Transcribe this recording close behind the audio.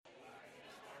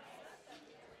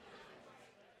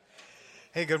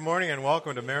Hey, good morning and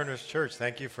welcome to Mariners Church.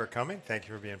 Thank you for coming. Thank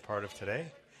you for being part of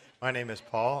today. My name is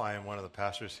Paul. I am one of the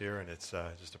pastors here, and it's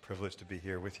just a privilege to be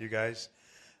here with you guys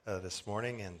this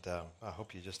morning. And I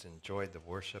hope you just enjoyed the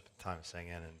worship and time of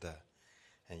singing,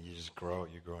 and you just grow.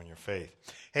 You grow in your faith.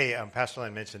 Hey, Pastor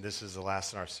Len mentioned this is the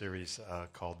last in our series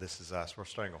called "This Is Us." We're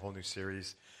starting a whole new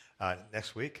series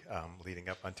next week, leading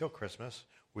up until Christmas.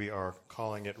 We are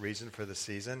calling it Reason for the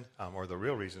Season, or the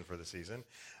real reason for the season,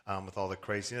 with all the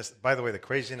craziness. By the way, the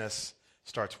craziness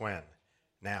starts when?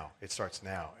 Now. It starts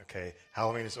now, okay?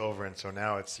 Halloween is over, and so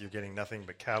now you're getting nothing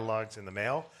but catalogs in the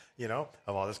mail, of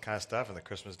all this kind of stuff, and the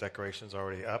Christmas decorations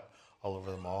already up all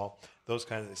over the mall. Those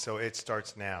kinds of, so it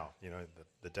starts now,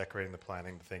 the decorating, the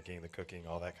planning, the thinking, the cooking,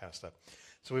 all that kind of stuff.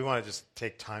 So we want to just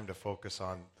take time to focus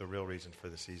on the real reason for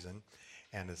the season.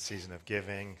 And the season of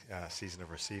giving, season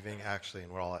of receiving, actually,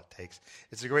 and what all that takes.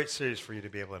 It's a great series for you to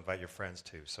be able to invite your friends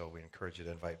to, so we encourage you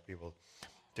to invite people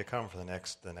to come for the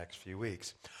next few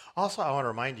weeks. Also, I want to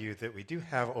remind you that we do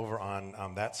have over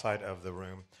on that side of the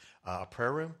room a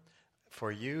prayer room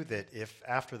for you, that if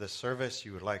after the service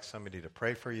you would like somebody to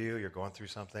pray for you, you're going through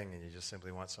something and you just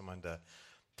simply want someone to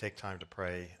take time to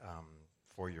pray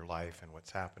for your life and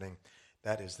what's happening,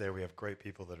 that is there. We have great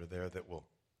people that are there that will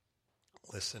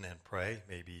listen and pray.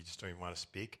 Maybe you just don't even want to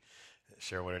speak,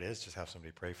 share what it is, just have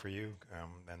somebody pray for you,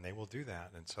 and they will do that.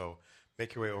 And so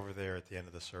make your way over there at the end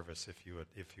of the service if you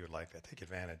would like that. Take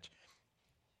advantage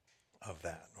of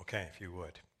that, okay, if you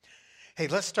would. Hey,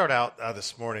 let's start out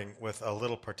this morning with a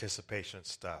little participation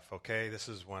stuff, okay? This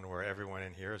is one where everyone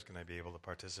in here is going to be able to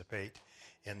participate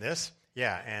in this.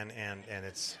 Yeah, and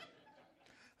it's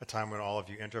a time when all of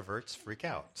you introverts freak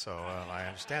out, so I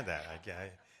understand that.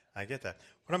 I get that.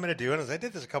 What I'm going to do, and as I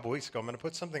did this a couple weeks ago, I'm going to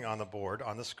put something on the board,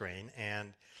 on the screen,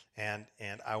 and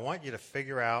I want you to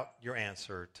figure out your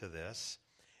answer to this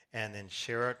and then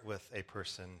share it with a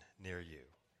person near you,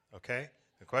 okay?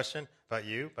 A question about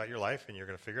you, about your life, and you're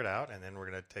going to figure it out, and then we're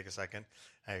going to take a second,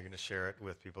 and you're going to share it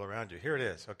with people around you. Here it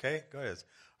is, okay? Go ahead.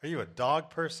 Are you a dog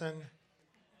person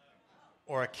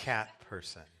or a cat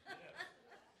person?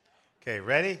 Okay,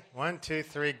 ready? 1, 2,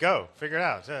 3, go. Figure it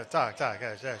out. Talk.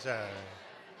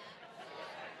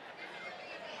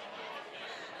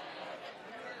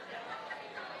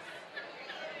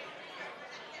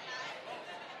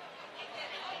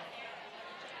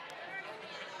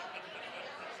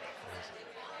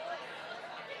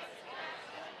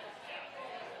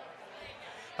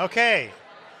 Okay,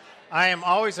 I am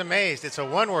always amazed. It's a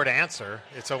one-word answer.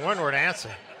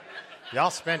 Y'all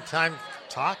spend time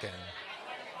talking.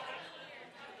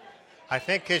 I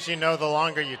think because the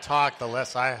longer you talk, the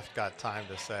less I've got time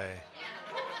to say.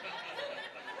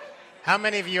 How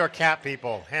many of you are cat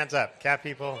people? Hands up. Cat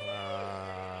people?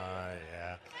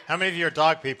 Yeah. How many of you are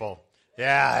dog people?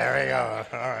 Yeah, there we go.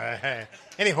 All right.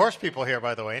 Any horse people here,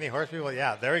 by the way? Any horse people?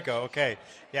 Yeah, there we go. Okay.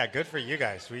 Yeah, good for you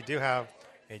guys. We do have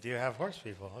horse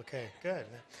people. Okay, good.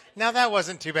 Now that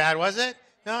wasn't too bad, was it?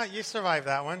 No, you survived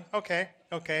that one. Okay.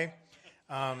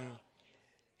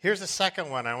 Here's the second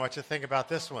one. I want you to think about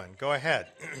this one. Go ahead.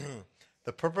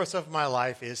 The purpose of my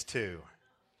life is to.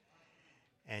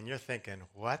 And you're thinking,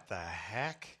 what the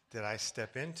heck did I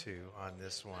step into on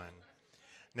this one?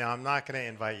 Now, I'm not going to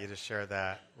invite you to share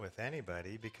that with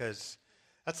anybody because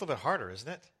that's a little bit harder, isn't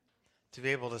it? To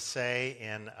be able to say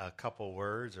in a couple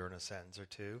words or in a sentence or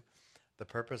two, the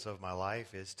purpose of my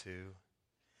life is to.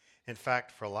 In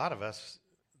fact, for a lot of us,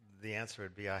 the answer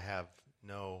would be, I have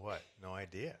no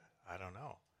idea. I don't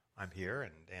know. I'm here,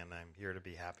 and I'm here to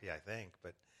be happy, I think,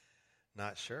 but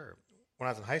not sure. When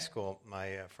I was in high school,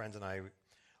 my friends and I,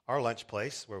 our lunch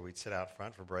place where we'd sit out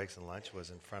front for breaks and lunch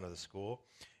was in front of the school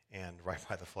and right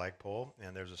by the flagpole,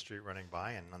 and there was a street running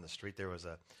by, and on the street there was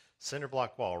a cinder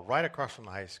block wall right across from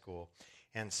the high school.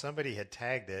 And somebody had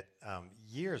tagged it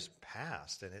years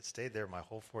past, and it stayed there my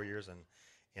whole 4 years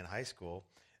in high school.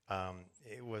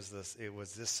 It was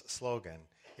this slogan.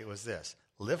 It was this: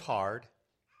 live hard,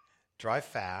 drive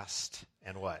fast,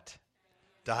 and what?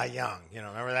 Die young.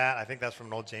 Remember that? I think that's from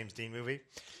an old James Dean movie.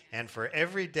 And for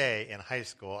every day in high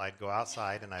school, I'd go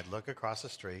outside and I'd look across the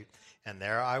street, and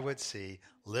there I would see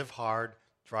live hard,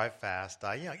 drive fast,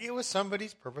 die young. It was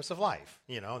somebody's purpose of life.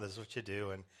 This is what you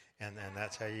do, and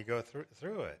that's how you go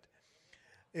through it.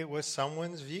 It was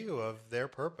someone's view of their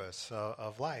purpose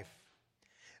of life.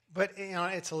 But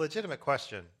it's a legitimate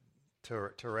question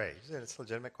to raise, and it's a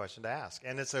legitimate question to ask,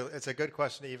 and it's a good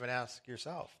question to even ask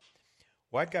yourself.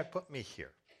 Why'd God put me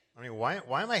here? I mean, why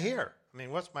am I here? I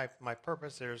mean, what's my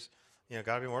purpose? There's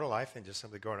got to be more to life than just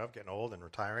simply growing up, getting old, and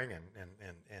retiring,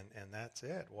 and that's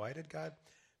it. Why did God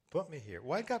put me here?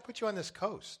 Why did God put you on this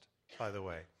coast, by the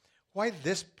way? Why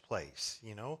this place,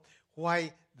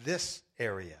 Why this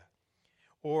area?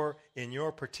 Or in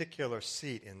your particular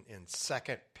seat in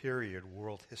second period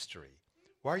world history,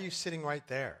 why are you sitting right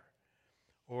there?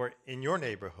 Or in your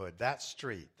neighborhood, that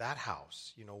street, that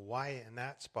house, why in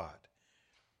that spot?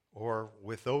 Or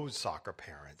with those soccer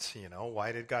parents,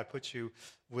 why did God put you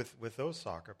with those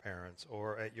soccer parents?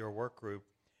 Or at your work group,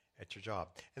 at your job?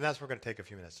 And that's what we're going to take a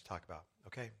few minutes to talk about.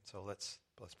 Okay, so let's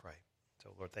pray. So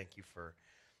Lord, thank you for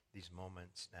these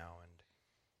moments now. And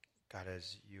God,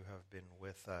 as you have been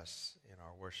with us in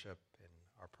our worship and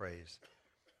our praise,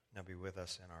 now be with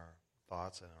us in our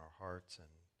thoughts and in our hearts, and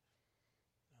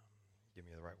give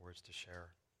me the right words to share,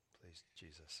 please,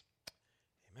 Jesus.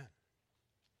 Amen.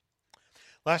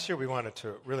 Last year we wanted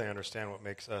to really understand what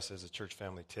makes us as a church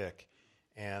family tick,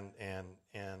 and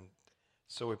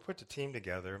so we put the team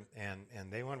together,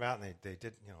 and they went out and they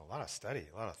did a lot of study,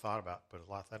 a lot of thought about, put a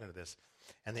lot of thought into this,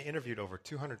 and they interviewed over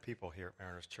 200 people here at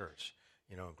Mariners Church.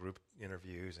 Group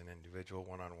interviews and individual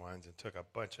one-on-ones, and took a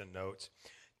bunch of notes.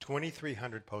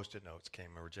 2,300 Post-it notes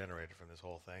were generated from this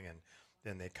whole thing, and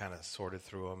then they kind of sorted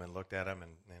through them and looked at them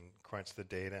and crunched the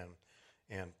data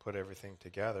and put everything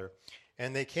together.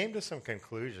 And they came to some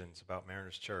conclusions about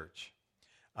Mariners Church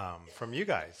from you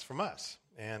guys, from us.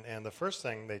 And the first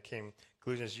thing they came to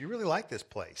conclusion is you really like this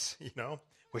place,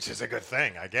 which is a good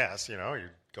thing, I guess.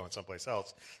 You're going someplace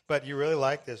else. But you really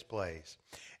like this place.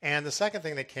 And the second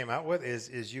thing they came out with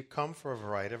is you come for a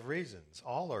variety of reasons.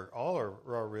 All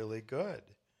are really good.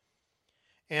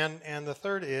 And the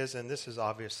third is, and this is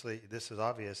obvious,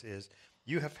 is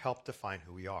you have helped define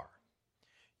who we are.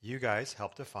 You guys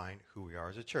help define who we are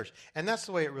as a church. And that's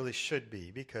the way it really should be,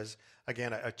 because,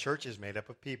 again, a church is made up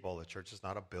of people. A church is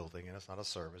not a building, and it's not a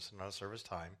service, and not a service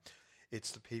time.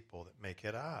 It's the people that make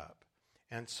it up.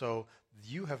 And so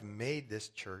you have made this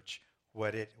church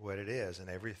what it is, and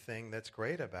everything that's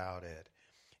great about it.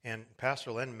 And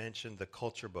Pastor Len mentioned the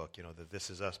culture book, the This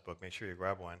Is Us book. Make sure you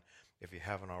grab one if you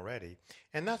haven't already.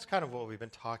 And that's kind of what we've been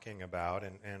talking about,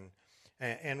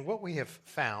 and what we have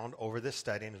found over this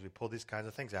study, and as we pull these kinds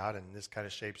of things out, and this kind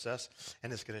of shapes us,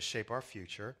 and it's going to shape our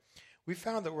future, we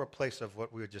found that we're a place of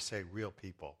what we would just say real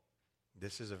people.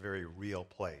 This is a very real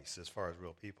place as far as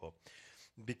real people.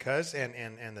 Because,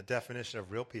 and the definition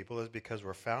of real people is because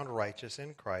we're found righteous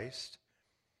in Christ.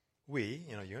 We,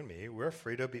 you and me, we're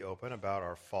free to be open about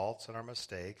our faults and our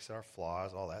mistakes, our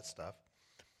flaws, all that stuff,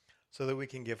 so that we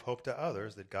can give hope to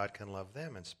others that God can love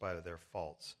them in spite of their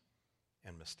faults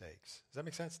and mistakes. Does that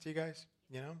make sense to you guys?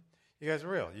 You guys are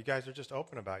real. You guys are just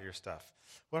open about your stuff.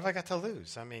 What have I got to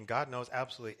lose? I mean, God knows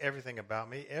absolutely everything about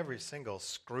me, every single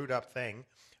screwed up thing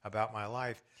about my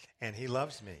life, and he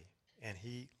loves me, and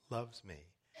he loves me,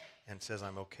 and says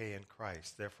I'm okay in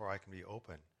Christ. Therefore, I can be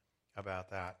open about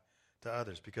that to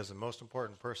others, because the most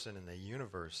important person in the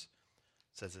universe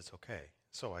says it's okay.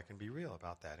 So I can be real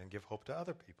about that and give hope to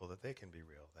other people that they can be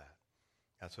real of that.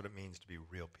 That's what it means to be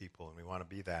real people, and we want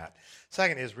to be that.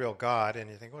 Second is real God,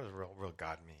 and you think, what does real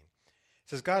God mean? It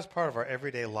says God's part of our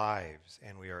everyday lives,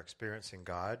 and we are experiencing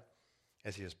God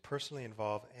as he is personally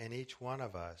involved in each one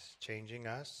of us, changing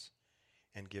us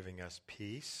and giving us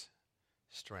peace,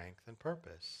 strength, and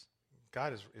purpose.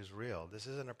 God is real. This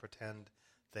isn't a pretend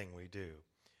thing we do.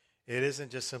 It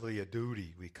isn't just simply a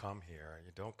duty we come here.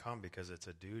 You don't come because it's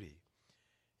a duty.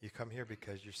 You come here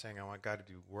because you're saying, I want God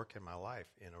to do work in my life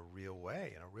in a real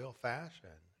way, in a real fashion.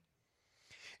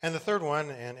 And the third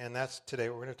one, and that's today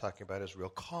what we're going to talk about, is real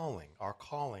calling, our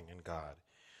calling in God.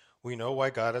 We know why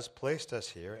God has placed us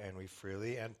here, and we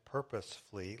freely and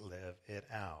purposefully live it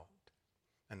out.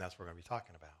 And that's what we're going to be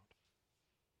talking about.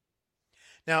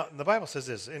 Now, the Bible says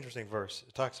this interesting verse.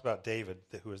 It talks about David,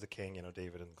 who was the king,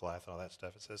 David and Goliath and all that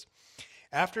stuff. It says,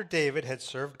 after David had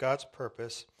served God's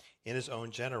purpose in his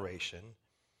own generation,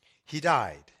 he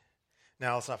died.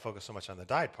 Now, let's not focus so much on the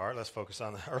died part. Let's focus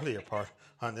on the earlier part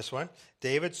on this one.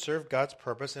 David served God's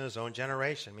purpose in his own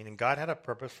generation, meaning God had a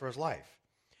purpose for his life.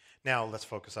 Now, let's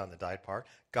focus on the died part.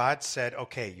 God said,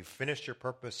 okay, you finished your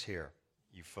purpose here.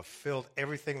 You fulfilled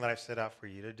everything that I've set out for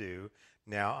you to do.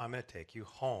 Now I'm going to take you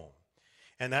home.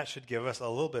 And that should give us a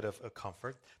little bit of a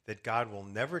comfort that God will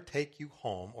never take you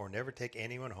home or never take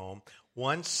anyone home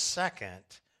 1 second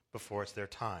before it's their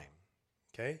time.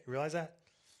 Okay? You realize that?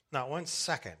 Not 1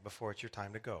 second before it's your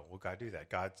time to go. Will God do that?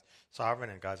 God's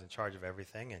sovereign and God's in charge of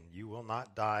everything, and you will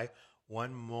not die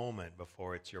 1 moment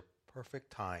before it's your perfect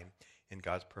time and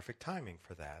God's perfect timing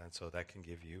for that. And so that can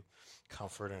give you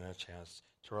comfort and a chance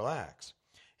to relax.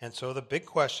 And so the big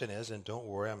question is, and don't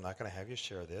worry, I'm not going to have you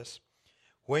share this,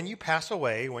 when you pass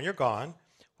away, when you're gone,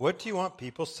 what do you want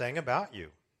people saying about you?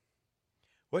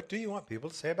 What do you want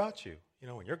people to say about you?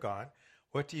 When you're gone,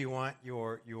 What do you want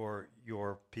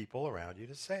your people around you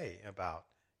to say about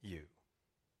you?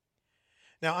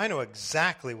 Now, I know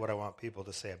exactly what I want people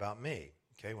to say about me,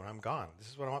 okay, when I'm gone. This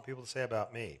is what I want people to say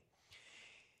about me.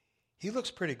 He looks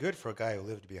pretty good for a guy who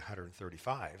lived to be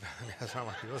 135. That's what I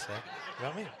want people to say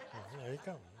about me. There you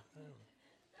go.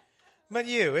 But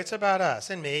you, it's about us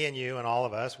and me and you and all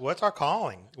of us. What's our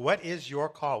calling? What is your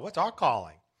call? What's our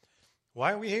calling?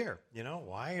 Why are we here?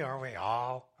 Why are we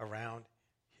all around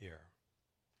here?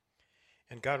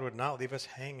 And God would not leave us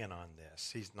hanging on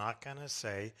this. He's not going to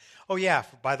say, oh yeah,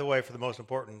 by the way, for the most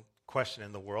important question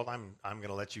in the world, I'm going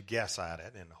to let you guess at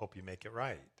it and hope you make it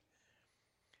right.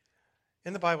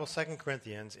 In the Bible, 2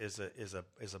 Corinthians is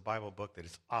a Bible book that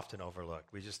is often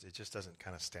overlooked. It just doesn't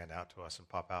kind of stand out to us and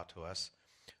pop out to us.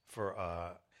 For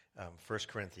 1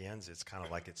 Corinthians, it's kind of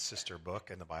like its sister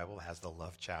book in the Bible. It has the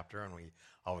love chapter, and we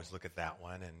always look at that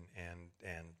one.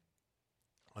 And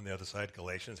on the other side,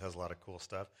 Galatians has a lot of cool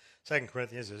stuff. 2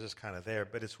 Corinthians is just kind of there,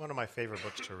 but it's one of my favorite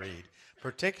books to read,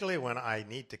 particularly when I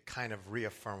need to kind of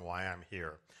reaffirm why I'm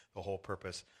here, the whole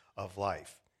purpose of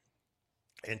life.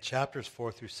 And chapters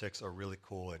 4 through 6 are really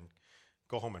cool, and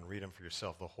go home and read them for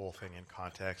yourself, the whole thing in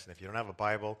context. And if you don't have a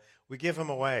Bible, we give them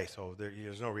away, so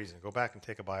there's no reason. Go back and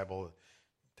take a Bible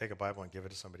and give it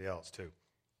to somebody else too.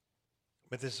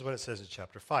 But this is what it says in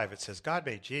chapter 5. It says, God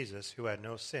made Jesus, who had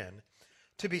no sin,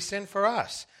 to be sin for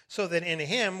us, so that in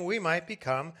him we might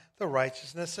become the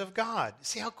righteousness of God.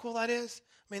 See how cool that is?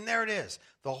 I mean, there it is.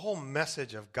 The whole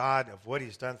message of God, of what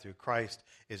he's done through Christ,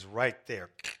 is right there,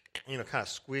 kind of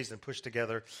squeezed and pushed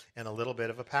together in a little bit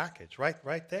of a package,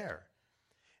 right there.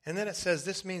 And then it says,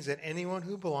 this means that anyone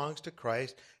who belongs to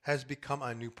Christ has become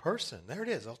a new person. There it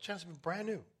is. All chance to be brand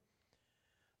new.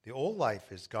 The old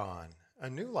life is gone. A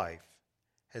new life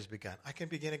has begun. I can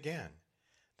begin again.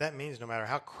 That means no matter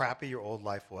how crappy your old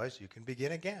life was, you can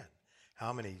begin again.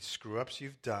 How many screw-ups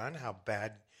you've done, how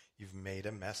bad you've made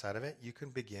a mess out of it, you can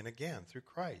begin again through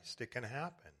Christ. It can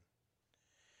happen.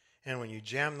 And when you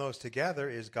jam those together,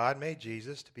 is God made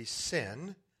Jesus to be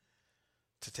sin,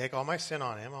 to take all my sin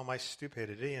on him, all my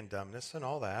stupidity and dumbness and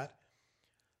all that,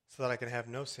 so that I can have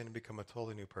no sin and become a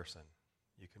totally new person.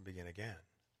 You can begin again.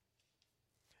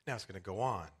 Now it's going to go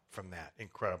on from that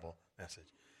incredible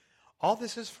message. All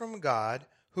this is from God,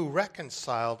 who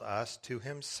reconciled us to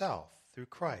himself through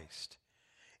Christ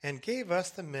and gave us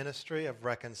the ministry of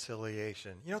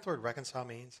reconciliation. You know what the word reconcile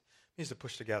means? It means to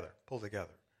push together, pull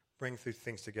together, bring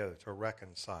things together, to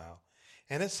reconcile.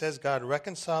 And it says God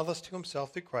reconciled us to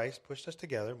himself through Christ, pushed us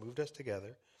together, moved us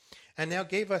together, and now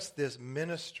gave us this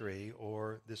ministry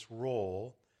or this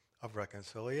role of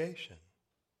reconciliation.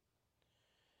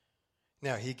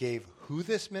 Now, he gave who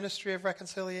this ministry of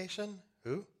reconciliation?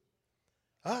 Who?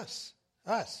 Us,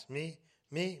 me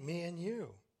and you.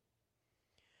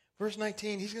 Verse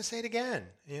 19, he's going to say it again.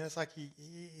 It's like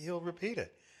he'll repeat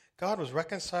it. God was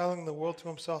reconciling the world to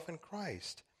himself in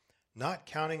Christ, not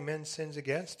counting men's sins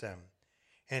against them.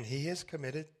 And he has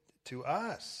committed to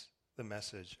us the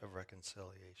message of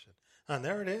reconciliation. And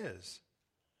there it is.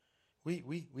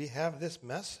 We have this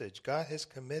message. God has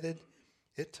committed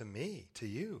it to me, to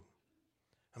you.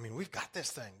 I mean, we've got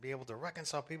this thing, be able to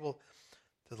reconcile people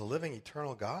to the living,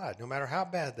 eternal God, no matter how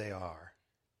bad they are.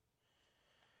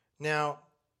 Now,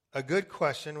 a good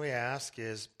question we ask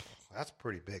is, that's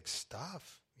pretty big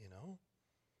stuff,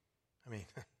 I mean,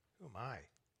 who am I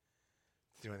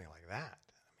to do anything like that?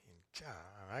 I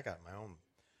mean, I got my own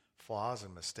flaws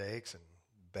and mistakes and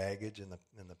baggage in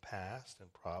the past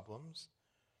and problems.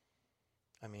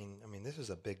 I mean, this is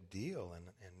a big deal,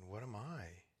 and what am I?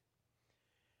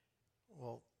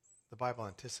 Well, the Bible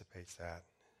anticipates that.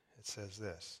 It says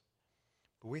this,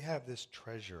 but we have this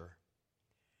treasure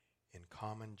in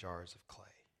common jars of clay.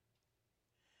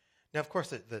 Now, of course,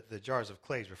 the jars of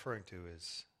clay he's referring to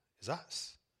is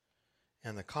us.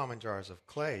 And the common jars of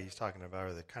clay he's talking about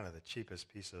are the kind of the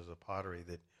cheapest pieces of pottery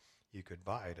that you could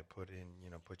buy to put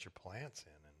in, put your plants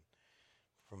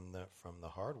in, and from the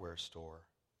hardware store.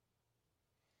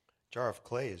 Jar of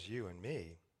clay is you and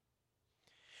me.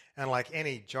 And like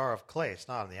any jar of clay, it's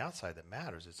not on the outside that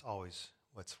matters. It's always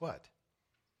what?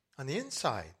 On the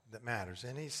inside that matters.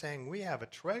 And he's saying we have a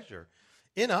treasure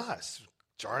in us,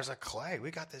 jars of clay.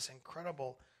 We got this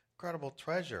incredible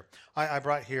treasure. I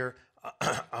brought here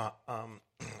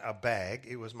a bag.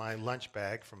 It was my lunch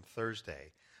bag from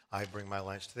Thursday. I bring my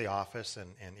lunch to the office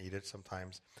and eat it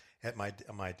sometimes at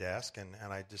my desk. And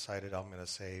I decided I'm going to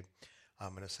save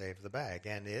the bag.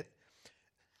 And it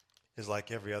is like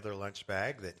every other lunch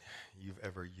bag that you've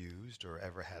ever used or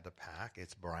ever had to pack.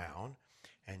 It's brown,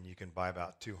 and you can buy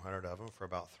about 200 of them for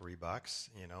about $3.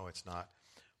 It's not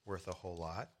worth a whole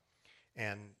lot.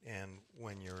 And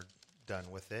when you're done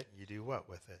with it, you do what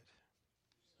with it?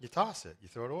 You toss it. You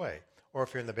throw it away. Or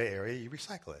if you're in the Bay Area, you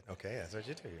recycle it. Okay, that's what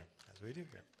you do here. That's what we do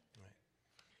here. Right.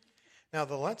 Now,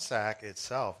 the lunch sack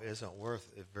itself isn't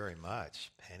worth very much.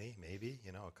 Penny, maybe,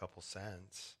 a couple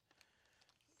cents.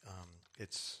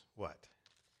 It's what?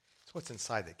 It's what's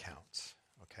inside that counts,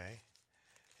 okay?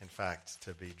 In fact,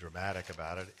 to be dramatic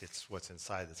about it, it's what's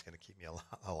inside that's going to keep me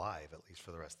alive, at least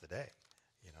for the rest of the day,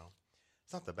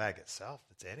 It's not the bag itself,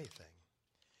 it's anything.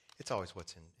 It's always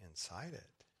what's inside it.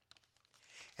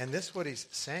 And this, what he's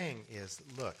saying is,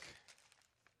 look,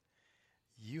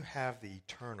 you have the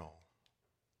eternal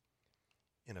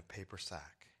in a paper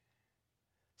sack.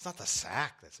 It's not the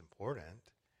sack that's important.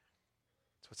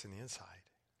 It's what's in the inside.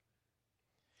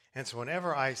 And so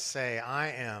whenever I say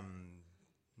I am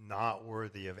not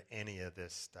worthy of any of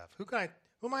this stuff, who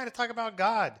am I to talk about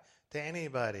God to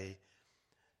anybody?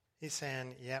 He's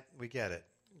saying, yep, we get it.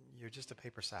 You're just a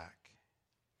paper sack.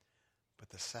 But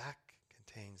the sack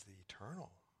contains the eternal.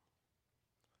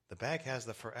 The bag has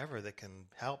the forever that can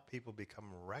help people become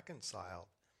reconciled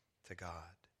to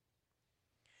God.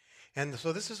 And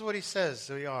so this is what he says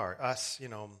we are, us,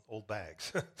 old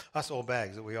bags, us old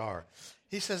bags that we are.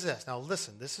 He says this, now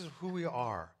listen, this is who we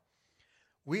are.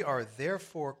 We are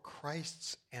therefore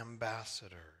Christ's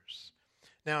ambassadors.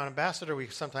 Now, an ambassador, we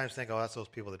sometimes think, that's those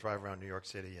people that drive around New York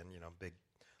City in, big,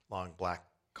 long black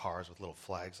cars with little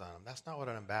flags on them. That's not what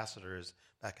an ambassador is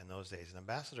back in those days. An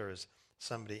ambassador is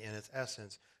somebody, in its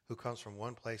essence, who comes from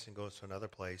one place and goes to another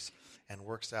place and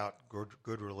works out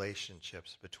good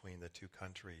relationships between the two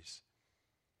countries.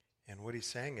 And what he's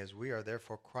saying is we are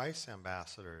therefore Christ's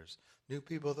ambassadors, new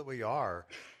people that we are,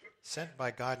 sent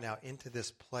by God now into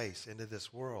this place, into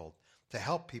this world, to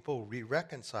help people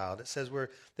re-reconciled. It says we're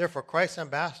therefore Christ's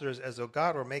ambassadors as though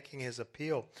God were making his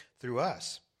appeal through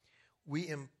us. We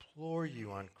implore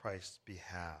you on Christ's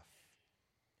behalf,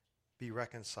 be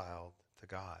reconciled to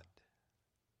God.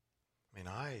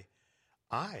 I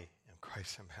am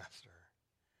Christ's ambassador.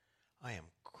 I am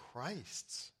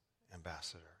Christ's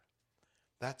ambassador.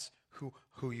 That's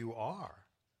who you are.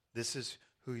 This is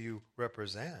who you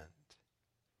represent.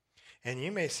 And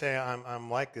you may say, I'm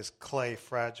like this clay,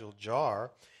 fragile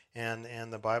jar,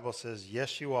 and the Bible says,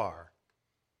 yes, you are.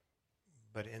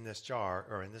 But in this jar,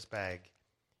 or in this bag,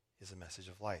 is a message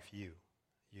of life. You,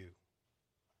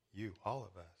 all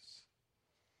of us.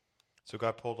 So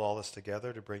God pulled all this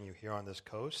together to bring you here on this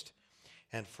coast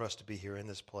and for us to be here in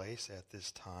this place at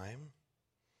this time.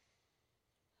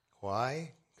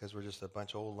 Why? Because we're just a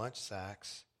bunch of old lunch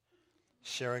sacks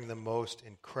sharing the most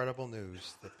incredible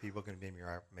news that people can be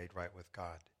made right with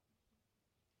God.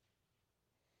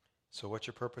 So what's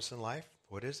your purpose in life?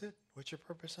 What is it? What's your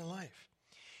purpose in life?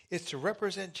 It's to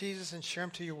represent Jesus and share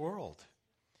him to your world.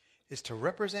 It's to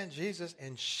represent Jesus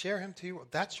and share him to your world.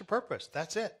 That's your purpose.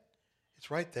 That's it.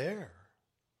 It's right there.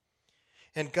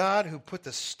 And God, who put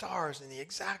the stars in the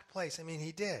exact place,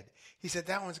 he did. He said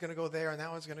that one's going to go there, and that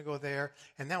one's going to go there,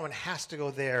 and that one has to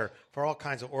go there for all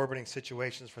kinds of orbiting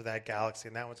situations for that galaxy,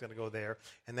 and that one's going to go there,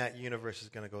 and that universe is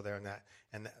going to go there,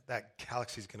 and that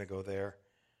galaxy is going to go there.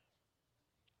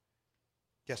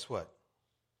 Guess what?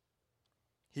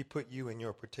 He put you in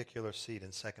your particular seat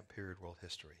in second period world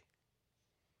history.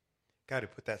 God who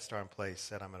put that star in place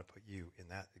said, I'm going to put you in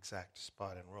that exact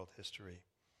spot in world history.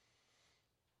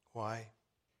 Why?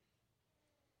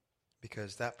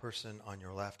 Because that person on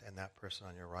your left and that person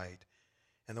on your right,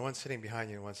 and the one sitting behind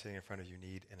you and the one sitting in front of you,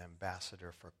 need an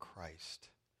ambassador for Christ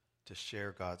to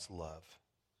share God's love.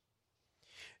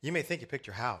 You may think you picked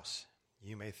your house.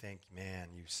 You may think, man,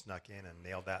 you snuck in and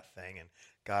nailed that thing and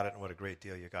got it, and what a great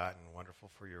deal you got, and wonderful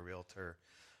for your realtor.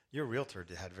 Your realtor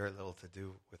had very little to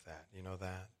do with that. You know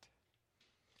that?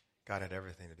 God had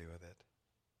everything to do with it.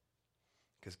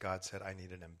 Because God said, I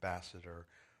need an ambassador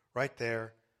right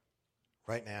there,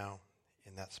 right now,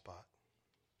 in that spot.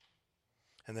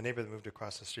 And the neighbor that moved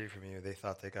across the street from you, they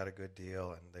thought they got a good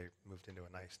deal, and they moved into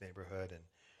a nice neighborhood,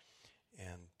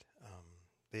 and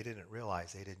they didn't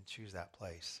realize they didn't choose that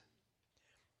place.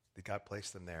 That God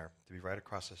placed them there to be right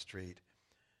across the street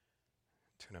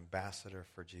to an ambassador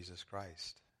for Jesus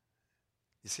Christ.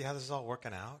 You see how this is all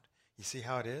working out? You see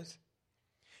how it is?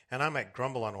 And I might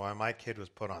grumble on why my kid was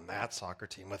put on that soccer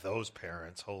team with those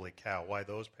parents. Holy cow, why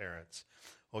those parents?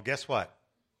 Well, guess what?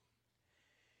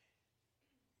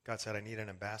 God said, I need an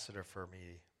ambassador for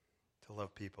me to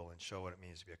love people and show what it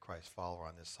means to be a Christ follower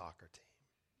on this soccer team.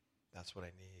 That's what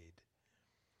I need.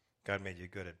 God made you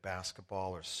good at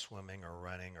basketball or swimming or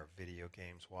running or video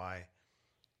games. Why?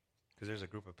 Because there's a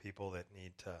group of people that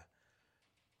need to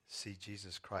see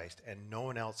Jesus Christ, and no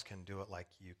one else can do it like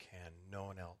you can. No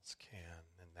one else can,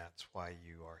 and that's why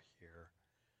you are here.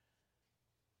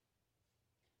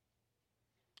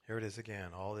 Here it is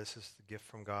again. All this is the gift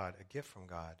from God, a gift from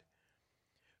God,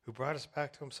 who brought us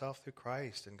back to himself through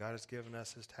Christ, and God has given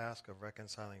us his task of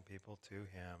reconciling people to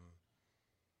him.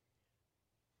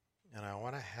 And I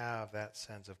want to have that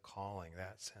sense of calling,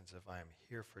 that sense of I am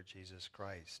here for Jesus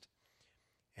Christ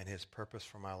and his purpose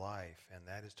for my life, and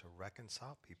that is to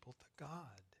reconcile people to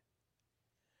God.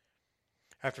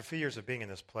 After a few years of being in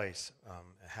this place,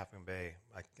 at Half Moon Bay,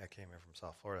 I came here from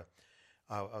South Florida,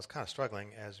 I was kind of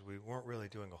struggling as we weren't really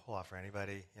doing a whole lot for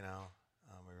anybody, we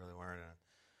really weren't. And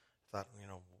I thought,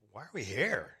 why are we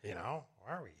here? Why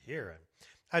are we here? And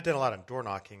I did a lot of door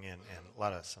knocking and a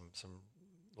lot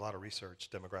of research,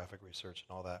 demographic research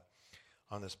and all that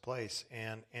on this place.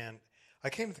 And I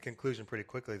came to the conclusion pretty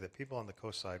quickly that people on the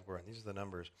coastside were, and these are the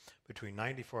numbers, between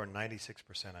 94 and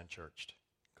 96% unchurched,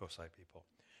 coastside people.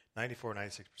 94,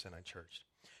 96% unchurched.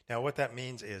 Now what that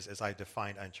means is, as I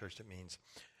defined unchurched, it means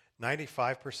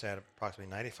 95%,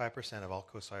 approximately 95% of all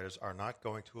coastsiders are not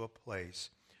going to a place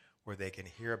where they can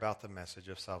hear about the message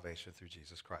of salvation through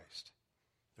Jesus Christ.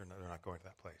 They're not going to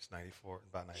that place,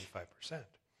 about 95%.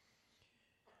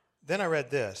 Then I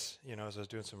read this, as I was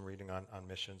doing some reading on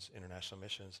missions, international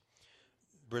missions.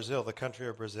 Brazil, the country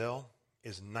of Brazil,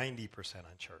 is 90%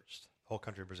 unchurched. The whole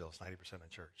country of Brazil is 90%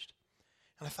 unchurched.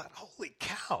 And I thought, holy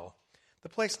cow, the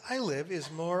place I live is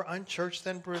more unchurched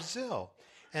than Brazil.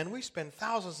 And we spend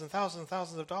thousands and thousands and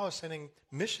thousands of dollars sending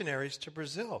missionaries to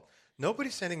Brazil.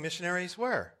 Nobody's sending missionaries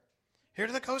where? Here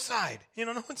to the coastside.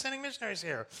 No one's sending missionaries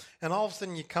here. And all of a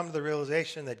sudden you come to the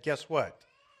realization that guess what?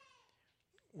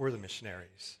 We're the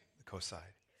missionaries, the coastside.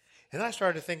 And then I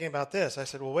started thinking about this. I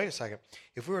said, well, wait a second.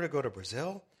 If we were to go to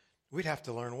Brazil, we'd have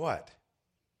to learn what?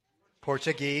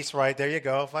 Portuguese, right? There you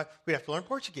go. We'd have to learn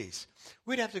Portuguese.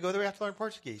 We'd have to go there, we'd have to learn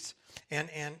Portuguese. And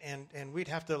we'd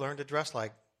have to learn to dress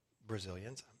like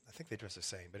Brazilians. I think they dress the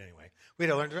same, but anyway. We'd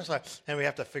have to learn to dress like, and we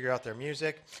have to figure out their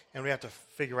music, and we have to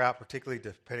figure out, particularly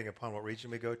depending upon what region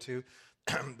we go to,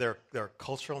 their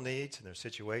cultural needs and their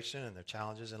situation and their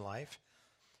challenges in life.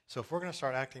 So if we're going to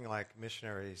start acting like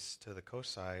missionaries to the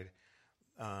coastside,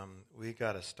 we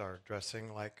got to start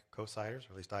dressing like coastsiders,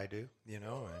 or at least I do, and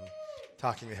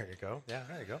talking. There you go. Yeah,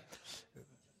 there you go.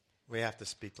 We have to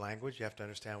speak language. You have to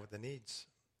understand what the needs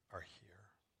are here,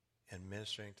 and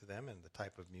ministering to them and the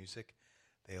type of music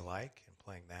they like and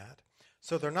playing that.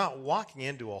 So they're not walking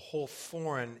into a whole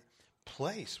foreign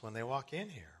place when they walk in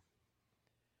here.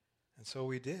 And so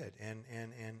we did, and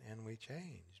we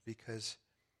changed, because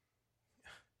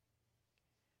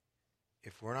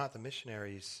if we're not the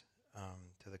missionaries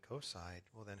to the coastside,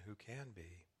 well, then who can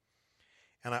be?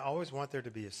 And I always want there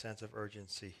to be a sense of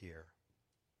urgency here.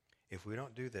 If we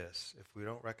don't do this, if we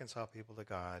don't reconcile people to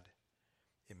God,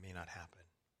 it may not happen.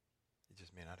 It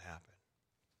just may not happen.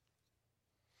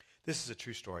 This is a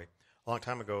true story. A long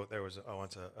time ago, there was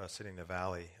once a city in the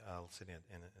valley,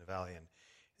 in a valley, and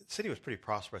the city was pretty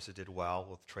prosperous. It did well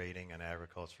with trading and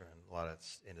agriculture and a lot of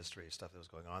industry stuff that was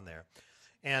going on there.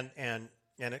 And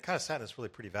it kind of sat in this really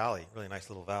pretty valley, really nice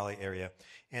little valley area.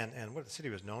 And what the city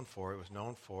was known for, it was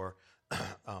known for,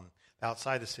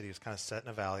 outside the city, it was kind of set in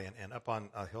a valley, and up on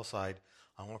a hillside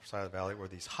on one side of the valley were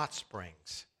these hot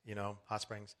springs, hot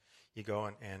springs. You go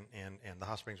and the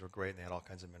hot springs were great, and they had all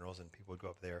kinds of minerals, and people would go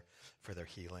up there for their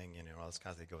healing, all those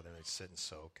kinds. They'd go there and they'd sit and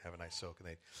soak, have a nice soak, and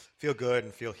they'd feel good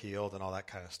and feel healed and all that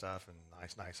kind of stuff, and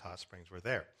nice hot springs were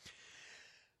there.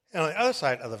 And on the other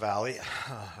side of the valley,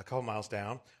 a couple miles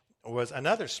down, was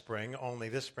another spring, only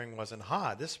this spring wasn't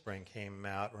hot. This spring came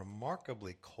out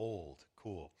remarkably cool,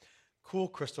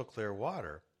 crystal clear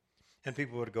water. And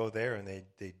people would go there and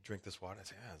they'd drink this water and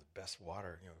say, it's the best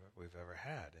water we've ever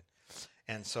had.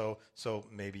 And so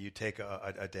maybe you take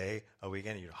a day, a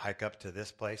weekend, you hike up to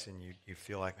this place and you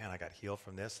feel like, man, I got healed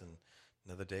from this. And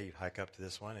another day you'd hike up to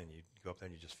this one and you go up there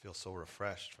and you just feel so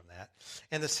refreshed from that.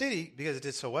 And the city, because it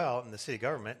did so well, and the city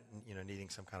government, needing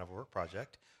some kind of a work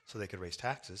project so they could raise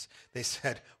taxes, they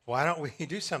said, why don't we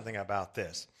do something about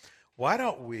this? Why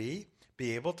don't we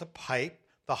be able to pipe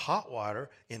the hot water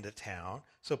into town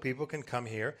so people can come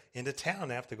here into town?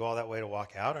 They have to go all that way to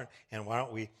walk out. And why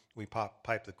don't we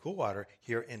pipe the cool water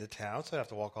here into town so they have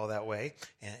to walk all that way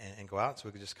and go out, so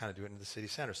we could just kind of do it in the city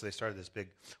center. So they started this big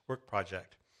work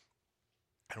project.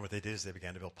 And what they did is they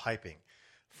began to build piping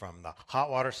from the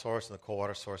hot water source and the cold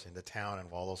water source into town.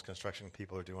 And while those construction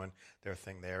people are doing their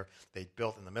thing there, they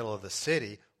built in the middle of the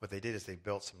city. What they did is they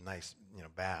built some nice,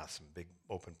 baths, some big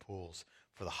open pools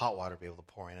for the hot water to be able to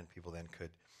pour in, and people then could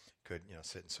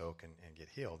sit and soak and get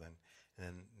healed.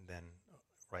 And then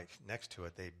right next to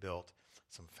it, they built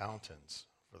some fountains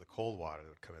for the cold water that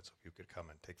would come in, so people could come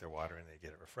and take their water and they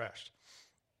get it refreshed.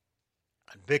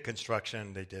 And big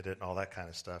construction, they did it and all that kind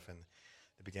of stuff. And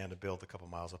They began to build a couple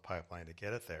miles of pipeline to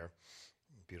get it there.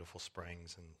 Beautiful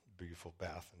springs and beautiful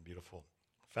bath and beautiful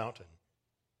fountain.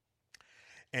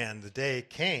 And the day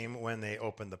came when they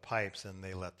opened the pipes and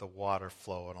they let the water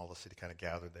flow, and all the city kind of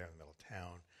gathered there in the middle of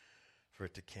town for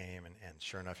it to came. And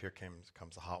sure enough, here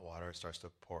comes the hot water. It starts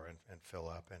to pour and fill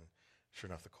up. And sure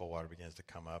enough, the cold water begins to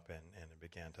come up, and it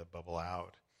began to bubble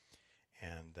out.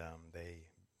 And they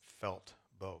felt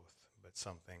both, but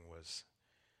something was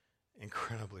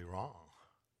incredibly wrong.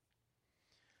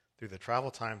 Through the travel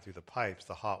time through the pipes,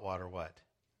 the hot water what?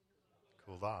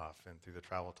 Cooled off. And through the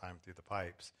travel time through the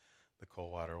pipes, the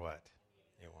cold water what?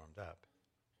 It warmed up.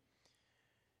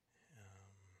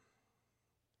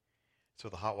 So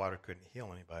the hot water couldn't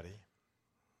heal anybody,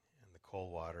 and the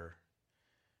cold water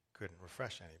couldn't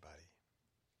refresh anybody.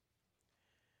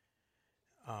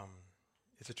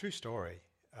 It's a true story.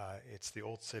 It's the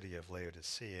old city of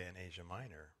Laodicea in Asia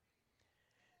Minor.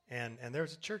 And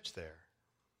there's a church there.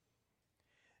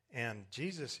 And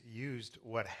Jesus used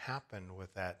what happened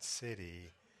with that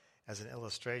city as an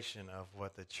illustration of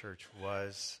what the church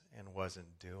was and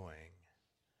wasn't doing.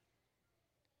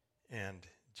 And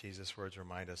Jesus' words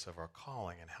remind us of our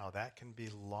calling and how that can be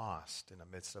lost in the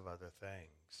midst of other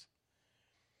things.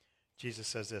 Jesus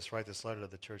says this, write this letter to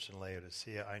the church in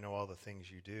Laodicea. I know all the things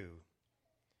you do.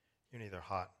 You're neither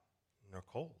hot nor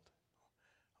cold.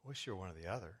 I wish you were one or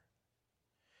the other.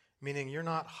 Meaning you're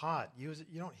not hot. You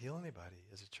don't heal anybody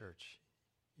as a church.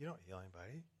 You don't heal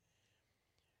anybody.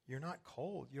 You're not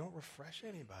cold. You don't refresh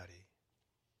anybody.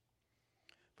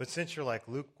 But since you're like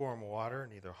lukewarm water,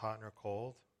 neither hot nor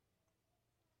cold,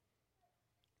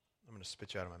 I'm going to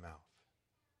spit you out of my mouth.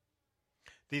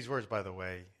 These words, by the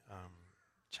way,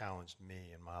 challenged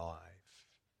me in my life,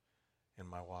 in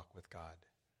my walk with God,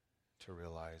 to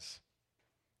realize,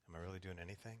 am I really doing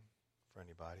anything for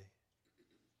anybody?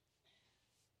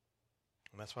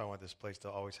 And that's why I want this place to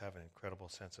always have an incredible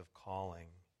sense of calling,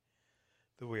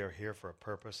 that we are here for a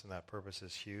purpose, and that purpose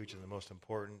is huge, and the most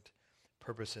important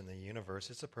purpose in the universe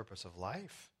is the purpose of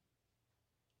life.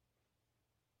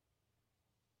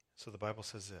 So the Bible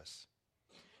says this,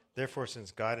 therefore,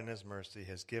 since God in his mercy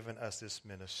has given us this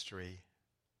ministry,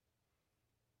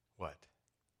 what?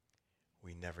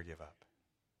 We never give up.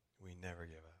 We never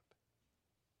give up.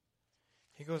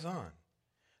 He goes on.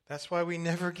 That's why we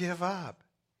never give up.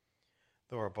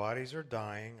 Though our bodies are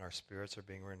dying, our spirits are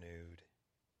being renewed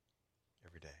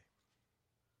every day.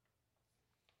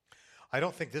 I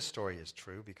don't think this story is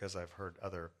true because I've heard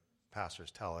other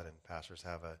pastors tell it, and pastors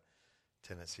have a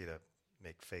tendency to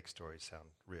make fake stories sound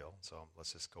real. So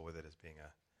let's just go with it as being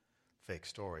a fake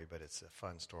story, but it's a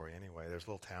fun story anyway. There's a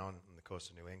little town on the coast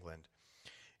of New England,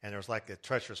 and there was like a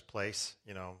treacherous place,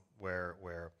 where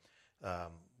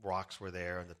rocks were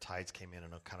there, and the tides came in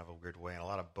a kind of a weird way, and a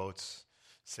lot of boats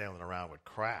sailing around would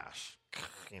crash,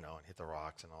 and hit the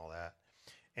rocks and all that.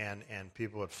 And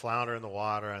people would flounder in the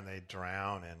water and they'd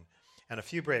drown. And a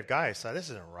few brave guys said, this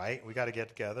isn't right. We got to get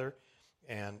together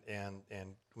and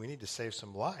we need to save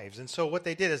some lives. And so what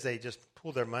they did is they just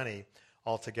pooled their money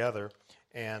all together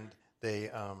and they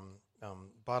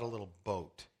bought a little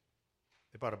boat.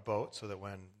 They bought a boat so that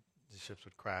when the ships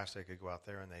would crash, they could go out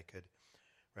there and they could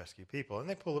rescue people. And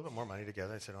they pulled a little bit more money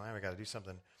together. They said, we got to do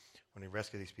something when we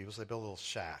rescue these people. So they built a little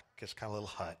shack, just kind of a little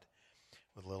hut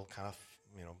with a little kind of,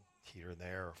 heater in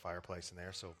there or fireplace in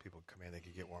there so people could come in, they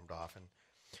could get warmed off. And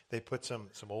they put some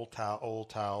old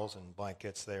towels and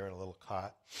blankets there and a little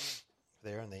cot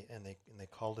there, and they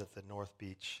called it the North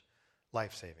Beach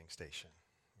Life-Saving Station.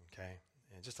 Okay?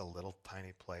 And just a little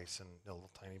tiny place and a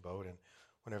little tiny boat, and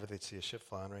whenever they'd see a ship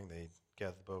floundering, they'd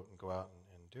gather the boat and go out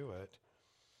and do it.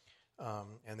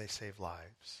 And they saved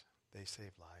lives. They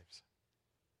saved lives.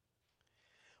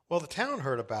 Well, the town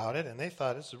heard about it, and they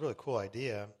thought this was a really cool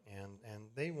idea, and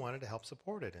they wanted to help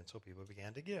support it. And so people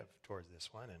began to give towards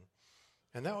this one,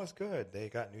 and that was good. They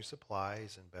got new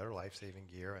supplies and better life-saving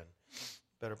gear and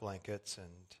better blankets.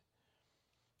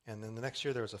 And then the next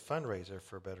year there was a fundraiser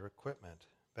for better equipment,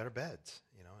 better beds,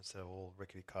 instead of old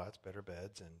rickety cots, better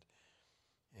beds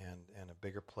and a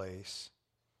bigger place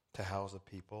to house the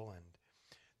people. And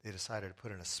they decided to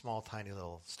put in a small, tiny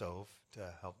little stove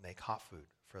to help make hot food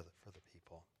for the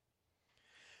people.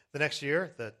 The next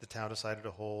year, the town decided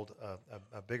to hold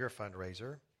a bigger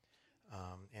fundraiser,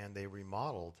 and they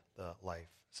remodeled the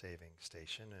life-saving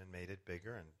station and made it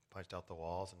bigger and punched out the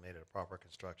walls and made it a proper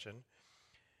construction.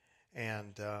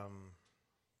 And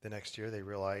the next year, they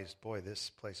realized, boy, this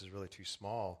place is really too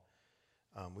small.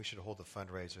 We should hold the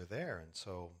fundraiser there. And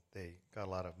so they got a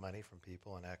lot of money from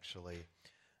people and actually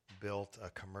built a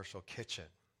commercial kitchen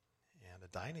and a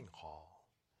dining hall.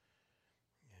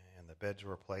 And the beds were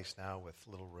replaced now with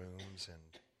little rooms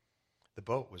and the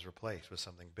boat was replaced with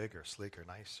something bigger, sleeker,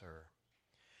 nicer.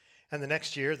 And the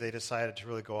next year, they decided to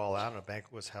really go all out, and a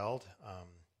banquet was held,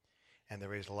 and they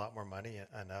raised a lot more money,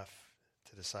 enough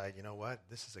to decide, you know what,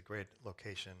 this is a great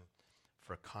location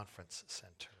for a conference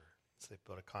center. So they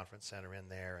built a conference center in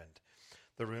there, and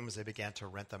the rooms, they began to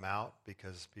rent them out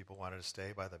because people wanted to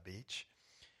stay by the beach.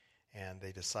 And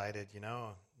they decided,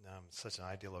 such an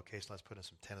ideal location, let's put in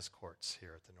some tennis courts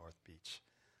here at the North Beach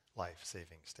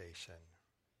Life-Saving Station.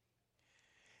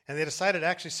 And they decided to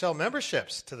actually sell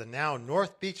memberships to the now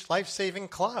North Beach Life-Saving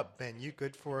Club. And you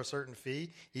could, for a certain fee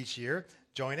each year,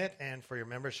 join it. And for your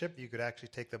membership, you could actually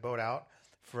take the boat out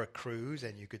for a cruise,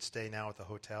 and you could stay now at the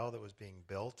hotel that was being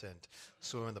built and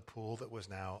swim in the pool that was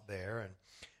now there. And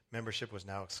membership was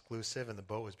now exclusive, and the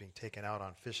boat was being taken out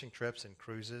on fishing trips and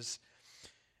cruises.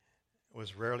 It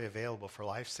was rarely available for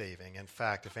life-saving. In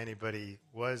fact, if anybody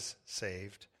was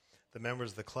saved, the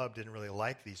members of the club didn't really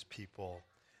like these people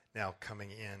now coming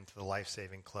into the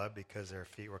life-saving club because their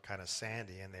feet were kind of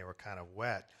sandy and they were kind of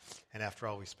wet. And after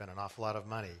all, we spent an awful lot of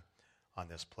money on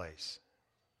this place.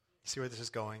 You see where this is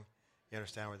going? You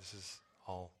understand where this is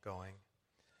all going?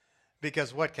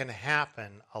 Because what can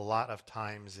happen a lot of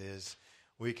times is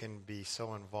we can be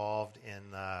so involved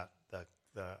in the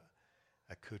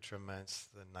accoutrements,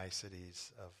 the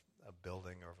niceties of a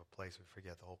building or of a place, we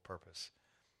forget the whole purpose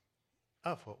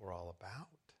of what we're all about,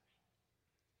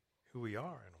 who we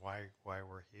are and why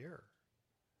we're here.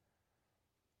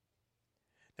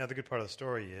 Now, the good part of the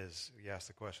story is we ask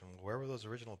the question, where were those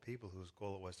original people whose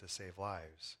goal it was to save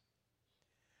lives?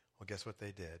 Well, guess what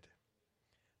they did?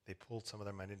 They pulled some of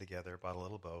their money together, bought a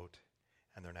little boat,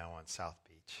 and they're now on South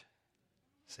Beach,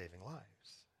 saving lives.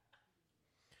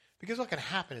 Because what can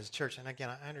happen is church, and again,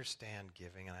 I understand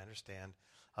giving, and I understand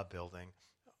a building.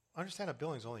 I understand a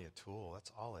building is only a tool.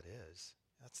 That's all it is.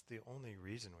 That's the only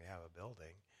reason we have a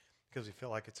building, because we feel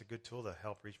like it's a good tool to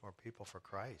help reach more people for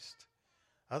Christ.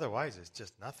 Otherwise, it's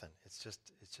just nothing. It's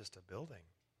just a building.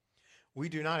 We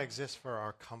do not exist for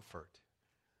our comfort.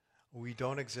 We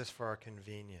don't exist for our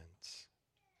convenience.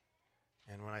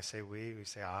 And when I say we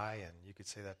say I, and you could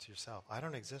say that to yourself. I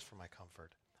don't exist for my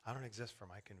comfort. I don't exist for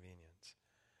my convenience.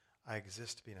 I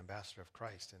exist to be an ambassador of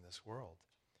Christ in this world,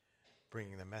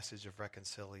 bringing the message of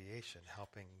reconciliation,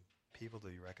 helping people to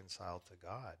be reconciled to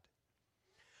God.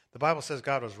 The Bible says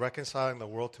God was reconciling the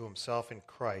world to himself in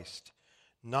Christ,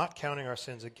 not counting our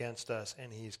sins against us,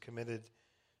 and he's committed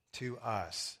to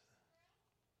us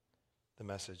the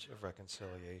message of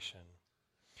reconciliation.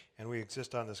 And we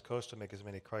exist on this coast to make as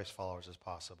many Christ followers as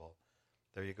possible.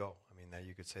 There you go. I mean, now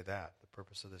you could say that. The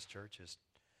purpose of this church is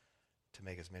to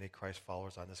make as many Christ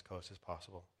followers on this coast as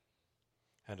possible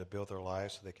and to build their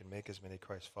lives so they can make as many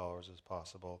Christ followers as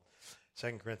possible.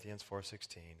 2 Corinthians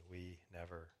 4:16, we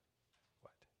never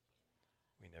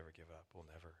give up. We'll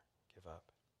never give up.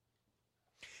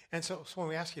 And so when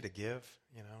we ask you to give,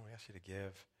 we ask you to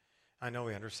give. I know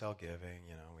we undersell giving,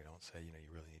 we don't say, you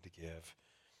really need to give.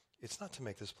 It's not to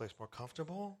make this place more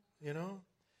comfortable,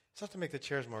 It's not to make the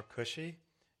chairs more cushy.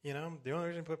 The only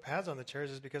reason we put pads on the chairs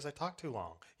is because I talk too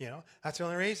long. That's the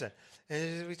only reason.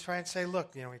 And we try and say,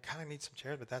 look, we kind of need some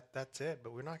chairs, but that's it.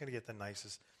 But we're not going to get the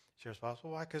nicest chairs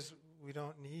possible. Why? Because we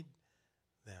don't need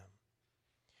them.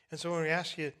 And so when we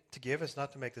ask you to give, it's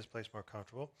not to make this place more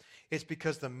comfortable. It's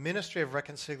because the ministry of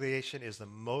reconciliation is the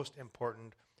most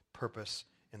important purpose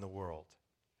in the world.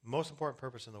 The most important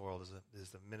purpose in the world is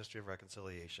the ministry of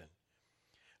reconciliation.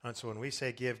 And so when we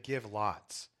say give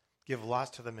lots. Give lots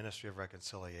to the ministry of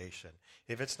reconciliation.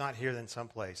 If it's not here, then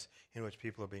someplace in which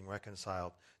people are being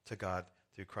reconciled to God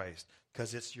through Christ.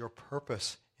 Because it's your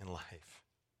purpose in life.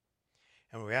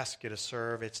 And when we ask you to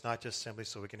serve, it's not just simply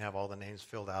so we can have all the names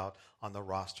filled out on the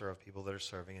roster of people that are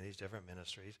serving in these different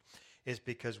ministries. It's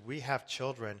because we have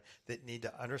children that need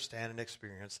to understand and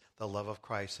experience the love of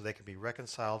Christ so they can be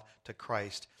reconciled to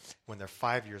Christ when they're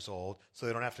 5 years old, so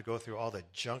they don't have to go through all the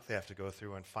junk they have to go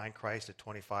through and find Christ at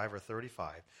 25 or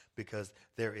 35, because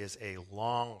there is a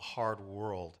long, hard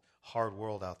world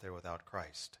out there without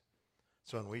Christ.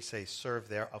 So when we say serve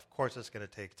there, of course it's going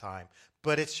to take time,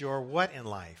 but it's your what in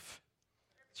life?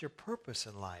 It's your purpose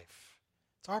in life.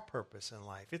 It's our purpose in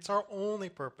life. It's our only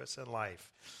purpose in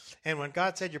life. And when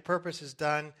God said your purpose is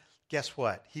done, guess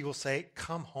what? He will say,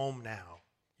 come home now.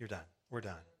 You're done. We're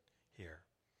done here.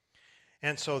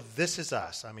 And so this is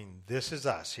us. I mean, this is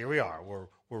us. Here we are.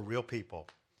 We're real people.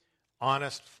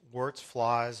 Honest, warts,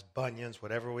 flaws, bunions,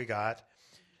 whatever we got.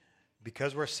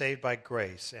 Because we're saved by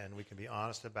grace, and we can be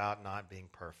honest about not being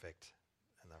perfect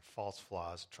and our false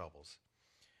flaws, troubles.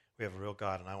 We have a real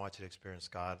God, and I want you to experience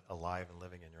God alive and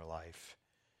living in your life.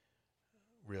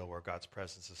 Real, where God's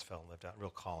presence is felt and lived out.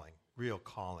 Real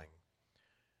calling.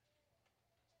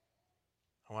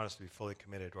 I want us to be fully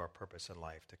committed to our purpose in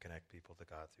life, to connect people to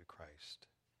God through Christ.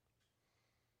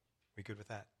 We good with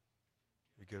that?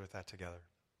 We good with that together?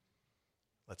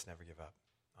 Let's never give up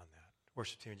on that.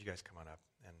 Worship team, would you guys come on up,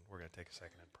 and we're going to take a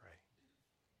second and pray.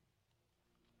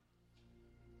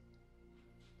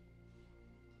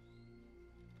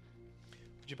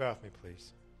 Would you bow with me,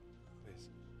 please? Please.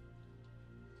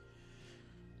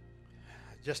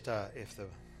 Just if the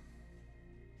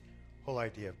whole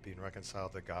idea of being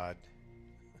reconciled to God,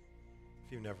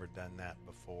 if you've never done that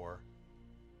before,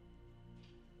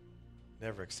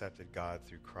 never accepted God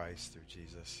through Christ, through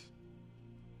Jesus,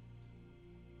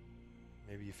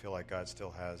 maybe you feel like God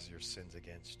still has your sins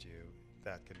against you,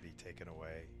 that can be taken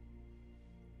away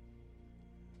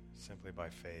simply by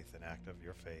faith, an act of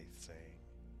your faith, saying,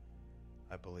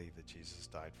 I believe that Jesus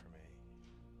died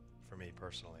for me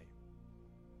personally,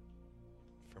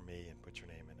 for me, and put your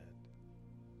name in it.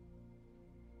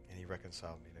 And he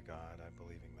reconciled me to God. I'm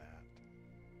believing that.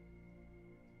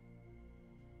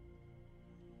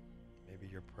 Maybe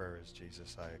your prayer is,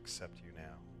 Jesus, I accept you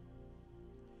now.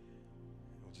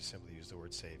 And we'll just simply use the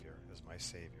word Savior as my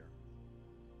Savior,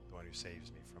 the one who saves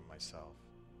me from myself.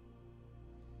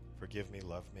 Forgive me,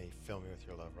 love me, fill me with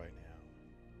your love right now.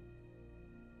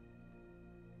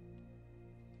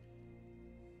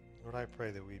 Lord, I pray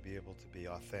that we'd be able to be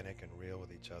authentic and real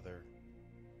with each other,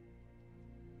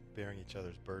 bearing each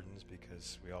other's burdens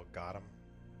because we all got them,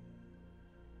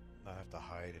 not have to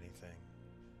hide anything.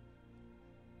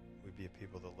 We'd be a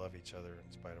people that love each other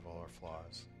in spite of all our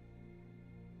flaws.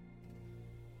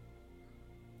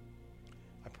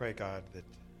 I pray, God, that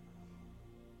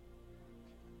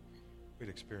we'd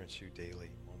experience you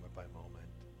daily, moment by moment,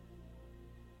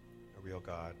 a real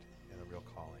God and a real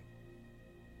calling.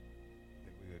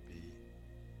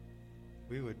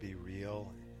 We would be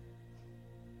real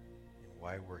in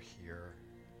why we're here,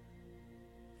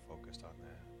 focused on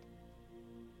that.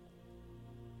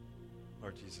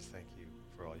 Lord Jesus, thank you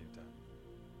for all you've done.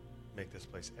 Make this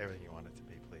place everything you want it to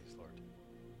be, please, Lord.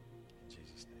 In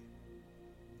Jesus' name.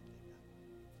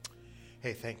 Amen.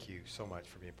 Hey, thank you so much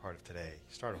for being part of today.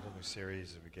 Start a whole new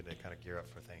series as we get to kind of gear up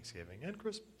for Thanksgiving and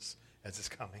Christmas as it's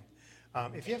coming.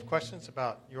 If you have questions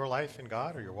about your life in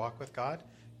God or your walk with God,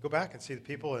 go back and see the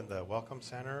people in the Welcome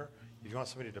Center. If you want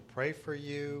somebody to pray for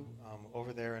you,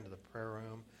 over there into the prayer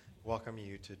room, welcome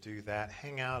you to do that.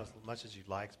 Hang out as much as you'd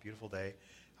like. It's a beautiful day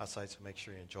outside, so make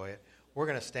sure you enjoy it. We're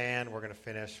going to stand. We're going to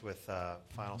finish with a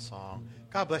final song.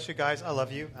 God bless you guys. I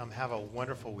love you. Have a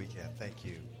wonderful weekend. Thank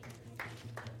you.